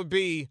think it would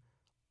be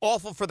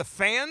awful for the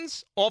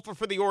fans, awful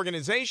for the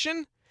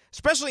organization,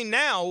 especially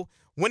now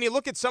when you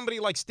look at somebody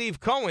like Steve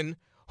Cohen,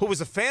 who was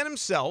a fan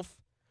himself,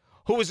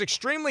 who was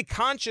extremely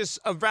conscious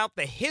about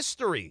the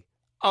history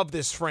of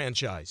this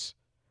franchise.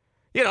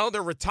 You know,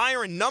 they're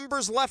retiring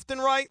numbers left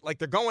and right, like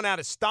they're going out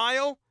of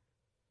style.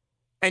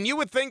 And you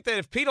would think that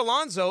if Pete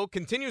Alonso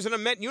continues in a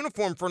Met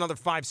uniform for another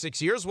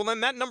 5-6 years, well,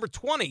 then that number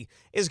 20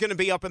 is going to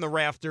be up in the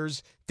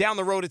rafters down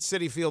the road at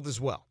Citi Field as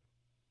well.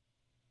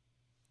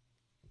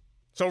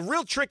 So a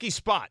real tricky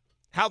spot,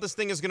 how this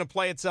thing is going to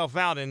play itself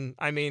out. And,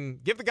 I mean,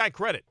 give the guy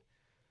credit.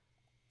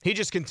 He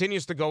just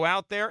continues to go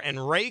out there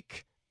and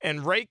rake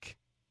and rake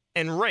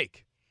and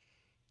rake.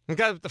 He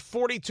got up to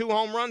 42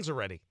 home runs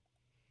already,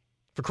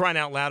 for crying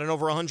out loud, and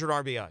over 100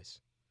 RBIs.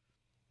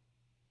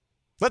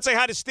 Let's say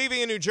hi to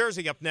Stevie in New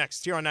Jersey up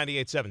next here on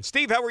 98.7.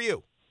 Steve, how are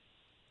you?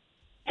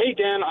 Hey,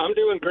 Dan, I'm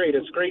doing great.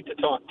 It's great to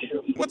talk to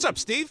you. What's up,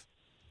 Steve?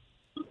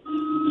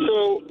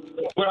 So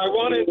what I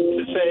wanted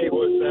to say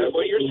was that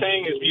what you're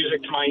saying is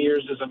music to my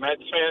ears as a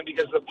Mets fan,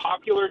 because the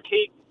popular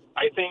take,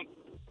 I think,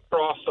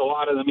 across a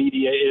lot of the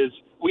media is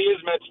we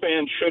as Mets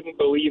fans shouldn't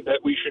believe that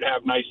we should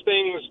have nice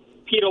things.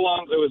 Pete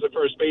Alonso is a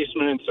first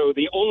baseman, and so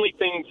the only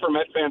thing for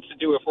Met fans to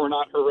do if we're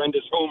not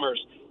horrendous homers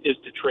is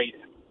to trade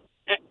him.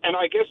 And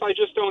I guess I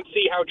just don't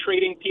see how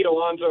trading Pete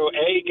Alonso,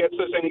 A, gets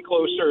us any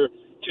closer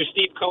to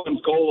Steve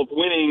Cohen's goal of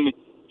winning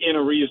in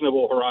a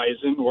reasonable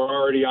horizon. We're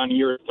already on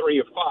year 3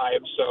 of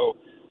 5, so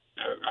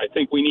I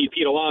think we need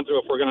Pete Alonso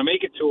if we're going to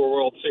make it to a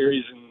World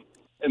Series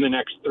in the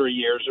next 3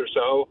 years or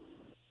so.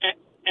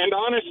 And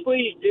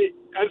honestly,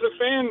 as a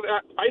fan,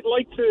 I'd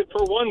like to,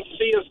 for once,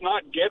 see us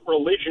not get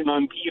religion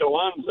on Pete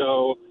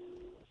Alonso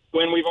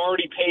when we've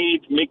already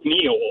paid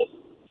McNeil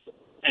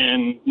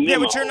and Nimmo. Yeah,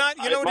 but you're not.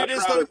 You know what it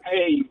is, though.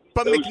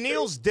 But those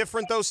McNeil's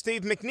different, though,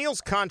 Steve.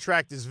 McNeil's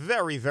contract is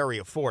very, very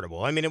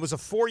affordable. I mean, it was a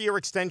 4-year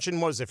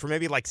extension. What was it, for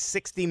maybe like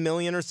 $60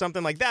 million or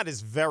something? Like, that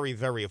is very,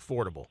 very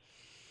affordable.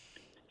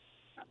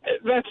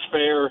 That's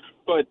fair,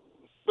 but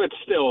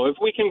still, if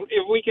we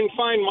can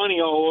find money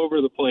all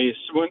over the place,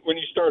 when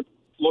you start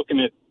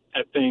looking at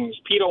things,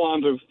 Pete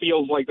Alonso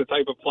feels like the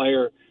type of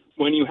player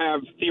when you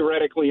have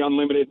theoretically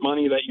unlimited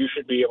money that you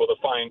should be able to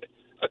find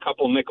a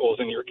couple nickels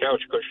in your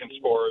couch cushions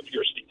for if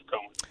you're Steve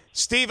Cohen.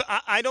 Steve,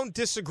 I don't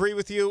disagree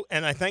with you,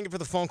 and I thank you for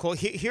the phone call.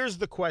 Here's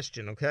the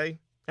question, okay?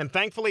 And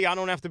thankfully, I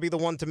don't have to be the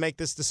one to make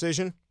this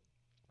decision.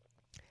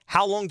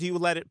 How long do you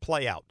let it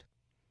play out?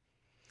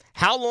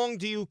 How long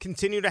do you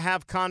continue to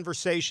have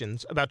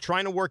conversations about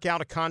trying to work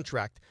out a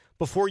contract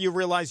before you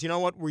realize, you know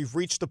what, we've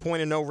reached the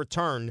point of no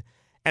return,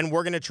 and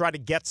we're going to try to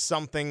get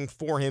something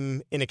for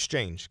him in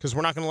exchange? Because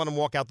we're not going to let him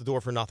walk out the door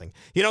for nothing.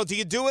 You know, do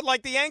you do it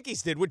like the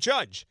Yankees did with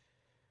Judge?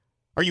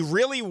 Are you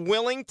really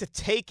willing to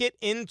take it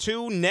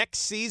into next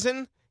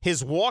season,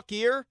 his walk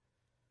year,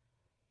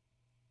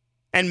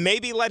 and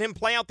maybe let him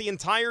play out the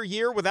entire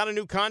year without a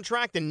new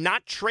contract and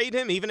not trade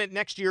him even at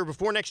next year,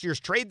 before next year's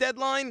trade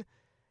deadline,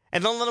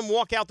 and then let him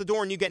walk out the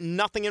door and you get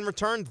nothing in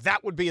return?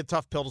 That would be a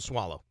tough pill to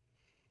swallow.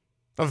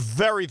 A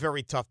very,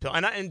 very tough pill.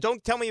 And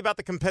don't tell me about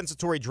the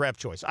compensatory draft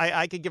choice.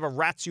 I could give a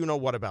rat's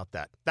you-know-what about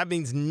that. That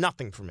means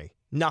nothing for me.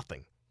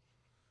 Nothing.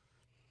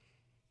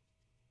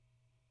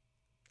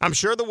 I'm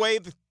sure the way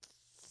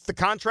the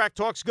contract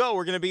talks go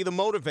are going to be the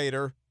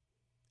motivator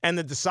and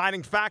the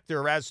deciding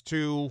factor as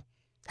to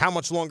how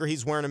much longer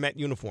he's wearing a Met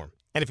uniform.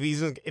 And if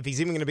he's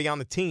even going to be on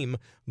the team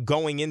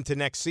going into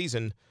next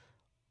season,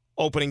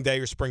 opening day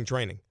or spring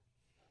training.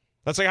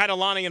 Let's say hi to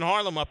Lonnie in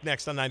Harlem up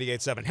next on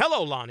 98.7.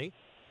 Hello, Lonnie.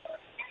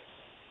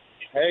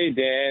 Hey,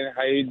 Dan.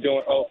 How you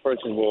doing? Oh,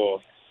 first of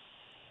all,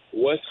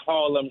 what's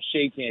Harlem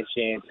shaking,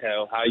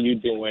 Chantel? How you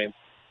doing?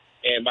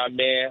 And my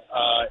man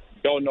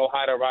don't know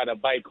how to ride a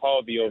bike,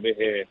 Harvey, over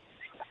here.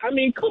 I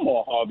mean, come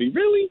on, Harvey,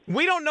 really?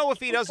 We don't know if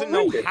he doesn't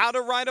know how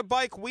to ride a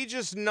bike. We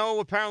just know,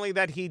 apparently,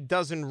 that he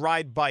doesn't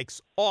ride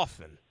bikes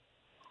often.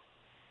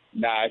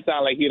 Nah, it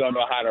sounds like he don't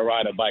know how to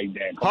ride a bike,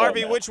 Dan.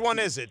 Harvey, which one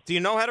is it? Do you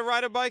know how to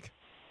ride a bike?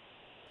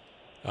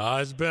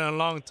 It's been a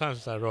long time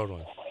since I rode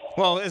one.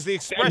 Well, as the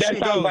expression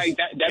that goes... Like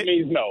that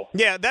means no.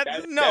 Yeah, that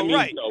means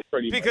right. No,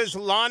 pretty because,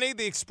 much. Lonnie,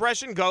 the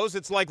expression goes,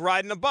 it's like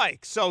riding a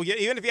bike. So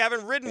even if you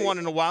haven't ridden one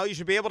in a while, you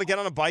should be able to get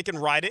on a bike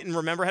and ride it and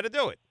remember how to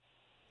do it.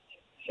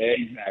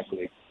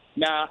 Exactly.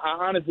 Now,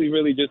 I honestly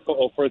really just,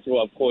 first of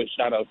all, of course,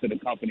 shout out to the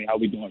company, How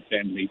We Doing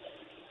Family.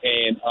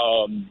 And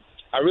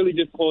I really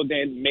just called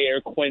in Mayor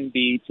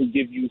Quimby to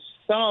give you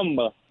some,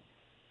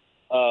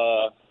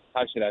 how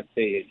should I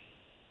say it,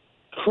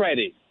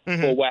 credit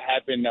for what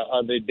happened the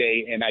other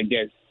day, and I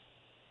guess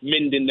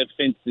mending the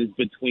fences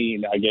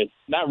between, I guess,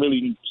 not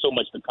really so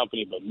much the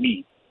company, but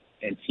me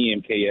and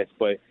TMKS.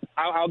 But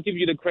I'll give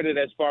you the credit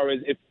as far as,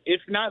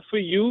 if not for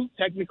you,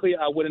 technically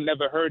I would have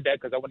never heard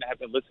that because I wouldn't have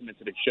been listening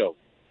to the show.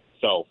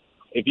 So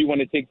if you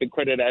want to take the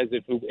credit as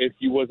if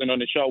you wasn't on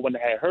the show, I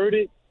wouldn't have heard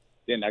it,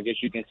 then I guess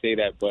you can say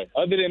that. But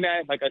other than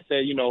that, like I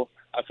said,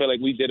 I feel like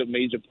we did a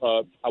major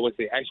part. I would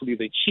say actually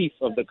the chief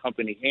of the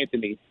company,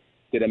 Anthony,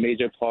 did a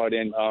major part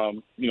in,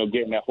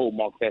 getting that whole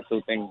Mark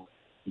Fessel thing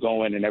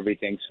going and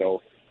everything.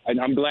 So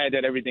I'm glad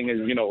that everything is,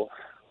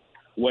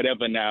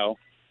 whatever now.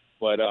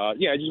 But, I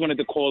just wanted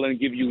to call and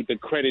give you the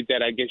credit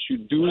that I guess you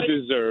do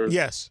deserve.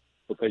 Yes.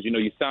 Because,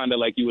 you sounded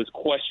like you was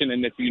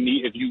questioning if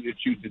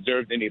you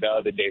deserved any the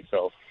other day.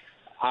 So,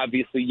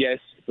 obviously, yes,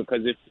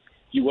 because if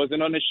you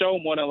wasn't on the show,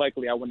 more than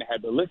likely I wouldn't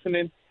have been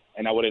listening,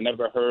 and I would have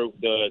never heard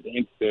the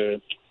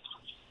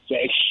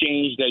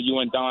exchange that you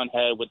and Don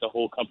had with the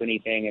whole company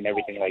thing and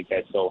everything like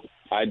that. So,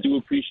 I do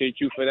appreciate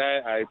you for that.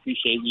 I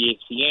appreciate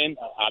ESPN,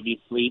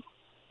 obviously,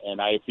 and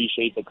I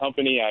appreciate the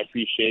company. I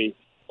appreciate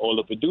all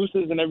the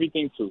producers and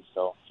everything, too.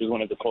 So, just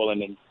wanted to call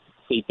in and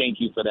say thank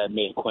you for that,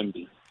 Mayor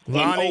Quimby.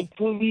 Lonnie,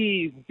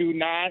 please do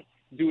not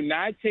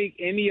take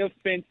any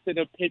offense to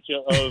the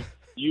picture of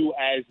you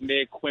as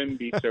Mayor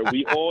Quimby, sir.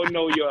 We all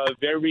know you're a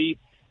very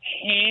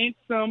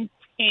handsome,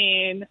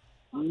 tan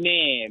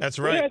man. That's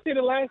right. What did I say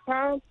the last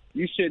time?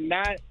 You should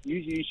not.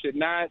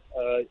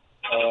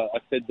 I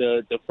said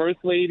the first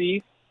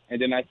lady,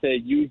 and then I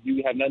said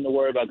you have nothing to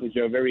worry about because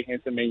you're a very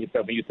handsome man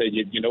yourself. And you said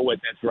you know what?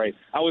 That's right.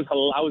 I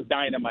was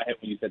dying in my head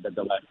when you said that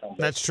the last time.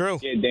 That's true.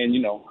 Yeah,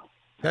 Dan,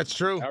 That's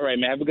true. All right,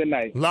 man. Have a good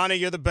night. Lonnie,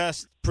 you're the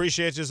best.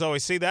 Appreciate you as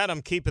always. See that?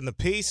 I'm keeping the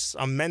peace.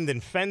 I'm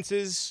mending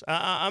fences.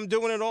 I'm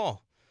doing it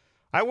all.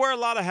 I wear a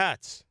lot of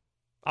hats.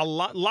 A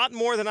lot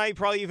more than I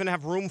probably even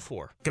have room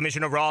for.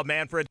 Commissioner Rob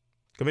Manfred,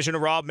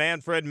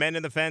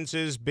 mending the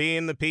fences,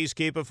 being the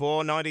peacekeeper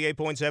for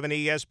 98.7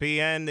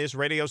 ESPN, this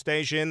radio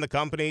station, the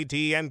company,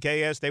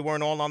 TMKS. They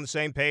weren't all on the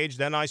same page.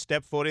 Then I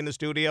stepped foot in the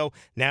studio.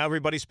 Now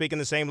everybody's speaking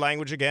the same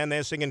language again.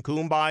 They're singing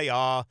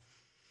Kumbaya.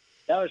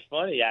 That was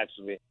funny,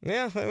 actually.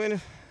 Yeah, I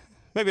mean,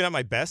 Maybe not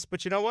my best,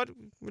 but you know what?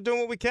 We're doing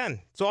what we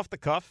can. It's off the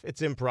cuff.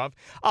 It's improv.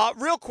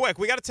 Real quick,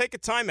 we got to take a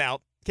timeout.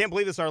 Can't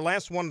believe it's our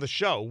last one of the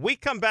show. We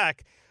come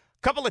back,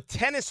 a couple of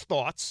tennis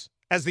thoughts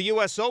as the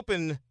U.S.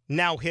 Open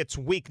now hits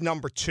week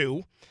number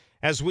 2,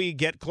 as we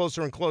get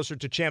closer and closer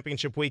to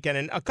championship weekend,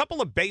 and a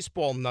couple of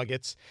baseball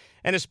nuggets,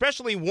 and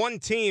especially one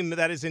team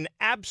that is in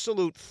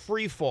absolute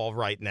free fall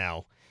right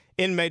now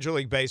in Major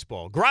League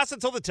Baseball. Graca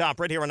till the top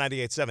right here on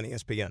 98.7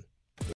 ESPN.